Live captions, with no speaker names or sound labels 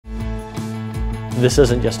This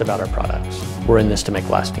isn't just about our products. We're in this to make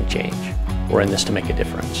lasting change. We're in this to make a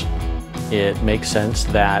difference. It makes sense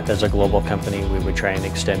that as a global company, we would try and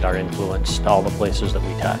extend our influence to all the places that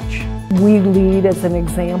we touch. We lead as an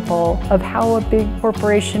example of how a big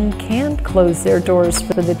corporation can close their doors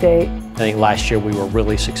for the day. I think last year we were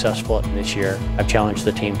really successful, and this year I've challenged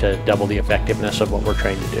the team to double the effectiveness of what we're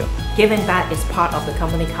trying to do. Giving back is part of the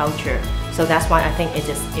company culture, so that's why I think it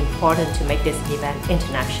is important to make this event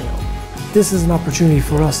international. This is an opportunity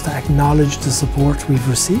for us to acknowledge the support we've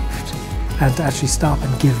received and to actually stop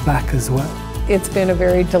and give back as well. It's been a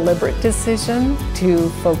very deliberate decision to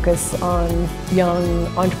focus on young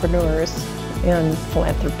entrepreneurs and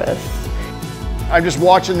philanthropists. I'm just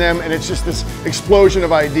watching them, and it's just this explosion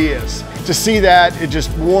of ideas. To see that, it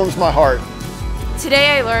just warms my heart.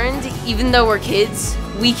 Today I learned, even though we're kids,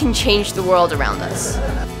 we can change the world around us.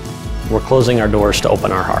 We're closing our doors to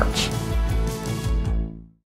open our hearts.